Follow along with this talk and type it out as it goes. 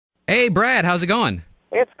Hey, Brad, how's it going?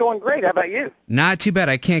 It's going great. How about you? Not too bad.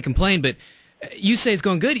 I can't complain, but you say it's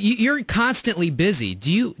going good. You're constantly busy. Do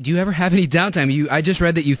you ever have any downtime? I just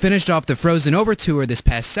read that you finished off the Frozen Over tour this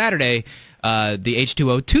past Saturday. The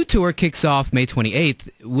H2O2 tour kicks off May 28th.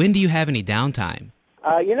 When do you have any downtime?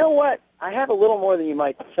 You know what? I have a little more than you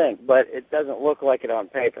might think, but it doesn't look like it on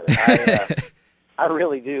paper. I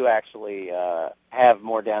really do actually have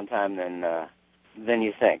more downtime than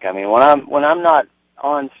you think. I mean, when I'm not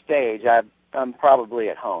on stage, I'm probably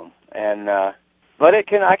at home, and but I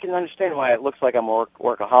can understand why it looks like I'm a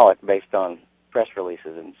workaholic based on press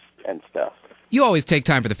releases and stuff. You always take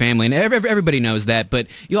time for the family, and everybody knows that, but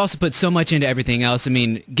you also put so much into everything else. I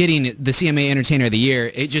mean, getting the CMA Entertainer of the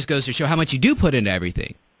Year, it just goes to show how much you do put into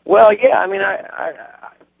everything. Well, yeah, I mean,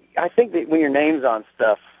 I think that when your name's on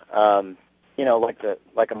stuff, you know,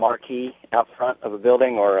 like a marquee out front of a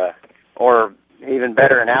building, or even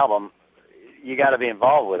better, an album, you got to be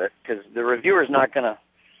involved with it because the reviewer's not gonna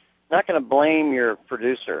blame your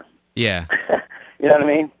producer. Yeah, you know what I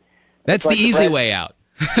mean? That's the easy way out.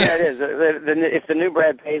 Yeah, it is. If the new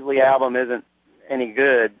Brad Paisley album isn't any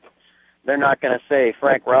good, they're not going to say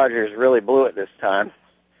Frank Rogers really blew it this time.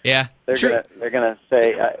 Yeah, they're going to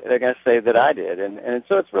say that I did, and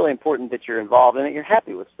so it's really important that you're involved and that you're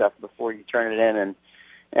happy with stuff before you turn it in,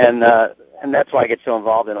 and that's why I get so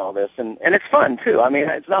involved in all this, and it's fun too. I mean,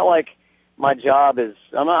 it's not like my job is.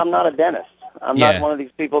 I'm not a dentist. I'm not one of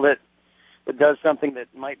these people that does something that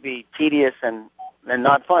might be tedious and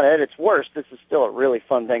not fun. At its worst, this is still a really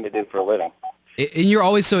fun thing to do for a living. And you're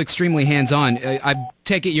always so extremely hands-on. I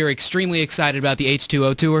take it you're extremely excited about the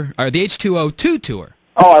H2O tour, or the H2O2 tour.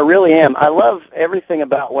 Oh, I really am. I love everything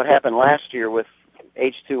about what happened last year with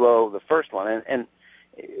H2O, the first one, and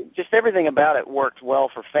just everything about it worked well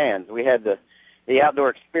for fans. We had the outdoor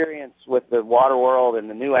experience with the water world and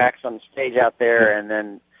the new acts on the stage out there, and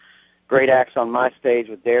then great acts on my stage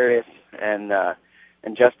with Darius and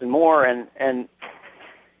Justin Moore, and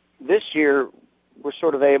this year we're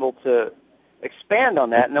sort of able to expand on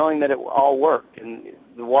that, knowing that it all worked, and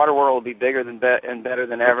the water world will be bigger and better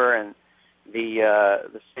than ever, and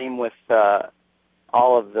the same with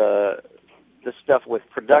all of the stuff with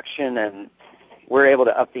production, and we're able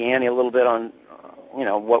to up the ante a little bit on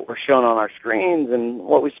what we're showing on our screens and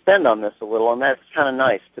what we spend on this a little, and that's kind of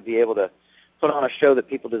nice to be able to put on a show that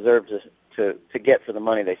people deserve to get for the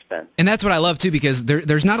money they spend. And that's what I love, too, because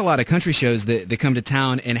there's not a lot of country shows that come to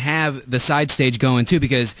town and have the side stage going, too,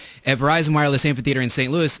 because at Verizon Wireless Amphitheater in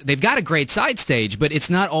St. Louis, they've got a great side stage, but it's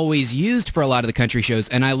not always used for a lot of the country shows,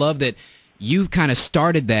 and I love that you've kind of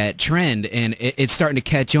started that trend, and it's starting to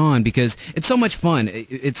catch on because it's so much fun.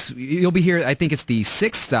 You'll be here, I think it's the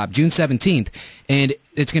 6th stop, June 17th, and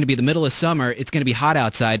it's going to be the middle of summer. It's going to be hot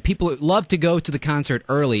outside. People love to go to the concert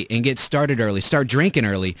early and get started early, start drinking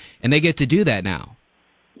early, and they get to do that now.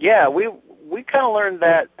 Yeah, we kind of learned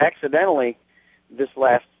that accidentally this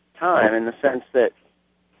last time in the sense that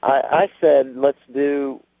I said, let's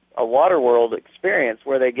do a Waterworld experience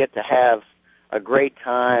where they get to have a great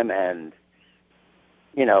time and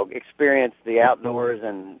experience the outdoors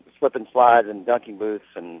and slip and slides and dunking booths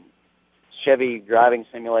and Chevy driving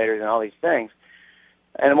simulators and all these things.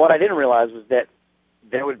 And what I didn't realize was that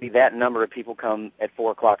there would be that number of people come at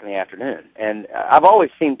 4 o'clock in the afternoon. And I've always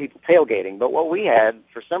seen people tailgating, but what we had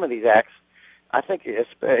for some of these acts, I think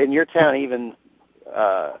in your town even,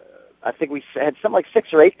 I think we had something like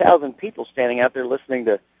 6,000 or 8,000 people standing out there listening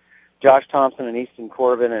to Josh Thompson and Easton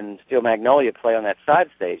Corbin and Steel Magnolia play on that side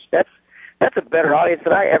stage. That's a better audience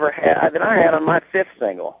than I had on my 5th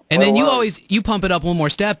single. And then you pump it up one more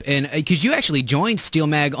step, and because you actually joined Steel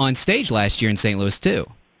Mag on stage last year in St. Louis too.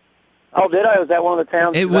 Oh, did I? Was that one of the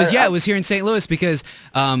towns? It was, yeah. It was here in St. Louis because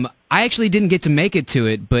I actually didn't get to make it to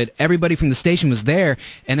it, but everybody from the station was there,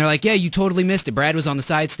 and they're like, "Yeah, you totally missed it. Brad was on the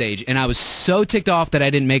side stage," and I was so ticked off that I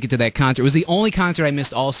didn't make it to that concert. It was the only concert I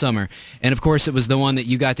missed all summer, and of course, it was the one that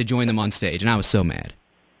you got to join them on stage, and I was so mad.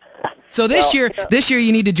 So this year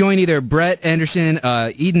you need to join either Brett Anderson,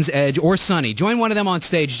 Eden's Edge, or Sonny. Join one of them on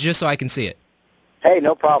stage just so I can see it. Hey,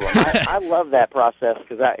 no problem. I love that process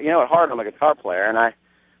because at heart I'm a guitar player, and I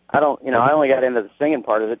only got into the singing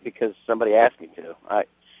part of it because somebody asked me to.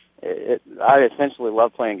 I essentially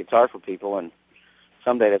love playing guitar for people, and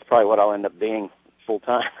someday that's probably what I'll end up being full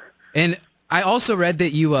time. And I also read that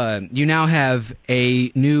you now have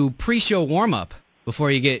a new pre-show warm-up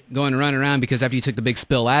before you get going and run around, because after you took the big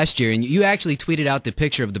spill last year, and you actually tweeted out the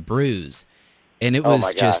picture of the bruise, and it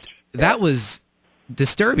was that was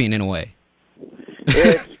disturbing in a way.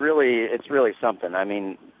 It's really something. I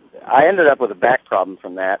mean, I ended up with a back problem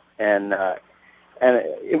from that, and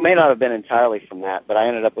it may not have been entirely from that, but I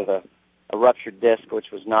ended up with a a ruptured disc,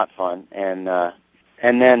 which was not fun, and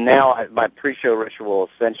then now my pre-show ritual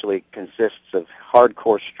essentially consists of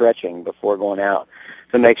hardcore stretching before going out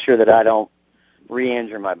to make sure that I don't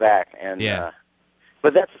re-injure my back. And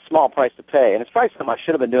but that's a small price to pay, and it's probably something I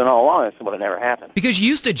should have been doing all along. This would have never happened. Because you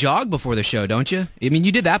used to jog before the show, don't you? I mean,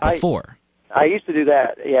 you did that before. I used to do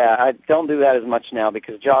that, yeah. I don't do that as much now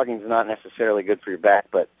because jogging is not necessarily good for your back,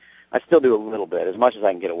 but I still do a little bit, as much as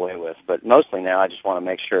I can get away with. But mostly now I just want to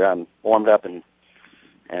make sure I'm warmed up and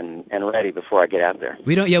ready before I get out there.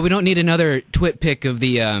 We don't need another twit pic of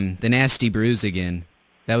the nasty bruise again.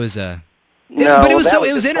 That was no, but it was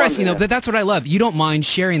it was interesting though. That's what I love. You don't mind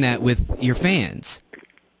sharing that with your fans.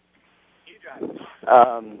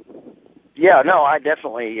 Yeah, no, I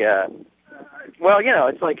definitely. Well, you know,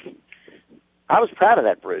 it's like I was proud of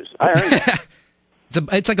that bruise. I earned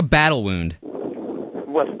it. It's like a battle wound.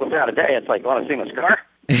 Without a day, it's like, want to see my scar?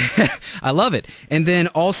 I love it. And then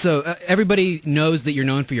also, everybody knows that you're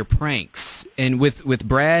known for your pranks. And with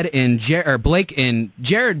Brad and Blake and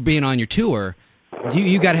Jared being on your tour,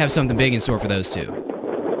 you got to have something big in store for those two.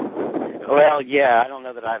 Well, yeah, I don't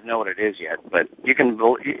know that I know what it is yet, but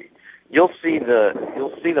you'll see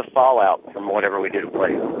the fallout from whatever we do to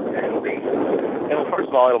Blake. First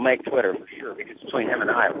of all, it'll make Twitter for sure because between him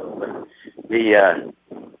and I, but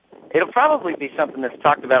it'll probably be something that's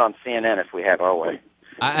talked about on CNN if we have our way.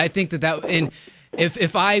 I think that and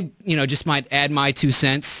if I just might add my 2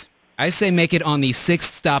 cents, I say make it on the 6th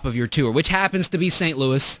stop of your tour, which happens to be St.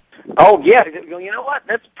 Louis. Oh yeah, you know what?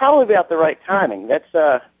 That's probably about the right timing. That's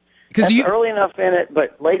early enough in it,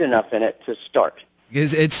 but late enough in it to start.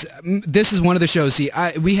 Because this is one of the shows. See,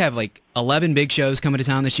 we have like 11 big shows coming to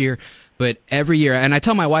town this year, but every year, and I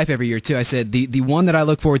tell my wife every year too, I said the one that I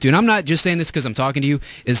look forward to, and I'm not just saying this because I'm talking to you,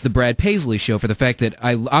 is the Brad Paisley show for the fact that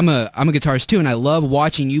I'm a guitarist too, and I love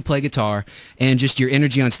watching you play guitar and just your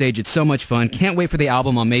energy on stage. It's so much fun. Can't wait for the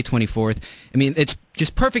album on May 24th. I mean, it's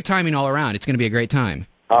just perfect timing all around. It's going to be a great time.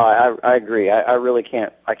 I agree. I really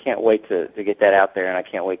can't. I can't wait to get that out there, and I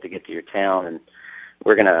can't wait to get to your town. And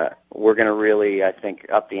we're gonna really, I think,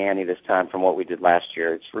 up the ante this time from what we did last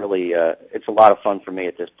year. It's really it's a lot of fun for me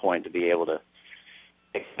at this point to be able to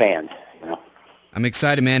expand. You know. I'm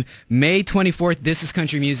excited, man. May 24th. This is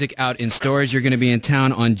Country Music out in stores. You're going to be in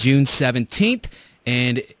town on June 17th,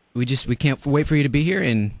 and we can't wait for you to be here.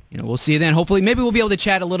 And we'll see you then. Hopefully, maybe we'll be able to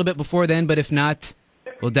chat a little bit before then. But if not,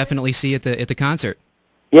 we'll definitely see you at the concert.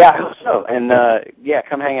 Yeah, I hope so. And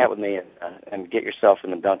come hang out with me and get yourself in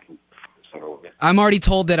the Duncan. I'm already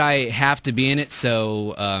told that I have to be in it,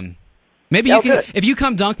 so maybe you can. Good. If you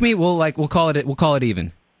come dunk me, we'll call it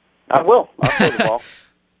even. I will. I'll play the ball.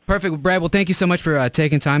 Perfect, Brad. Well, thank you so much for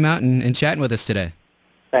taking time out and chatting with us today.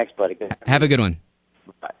 Thanks, buddy. Good. Have a good one.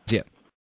 Bye. See ya.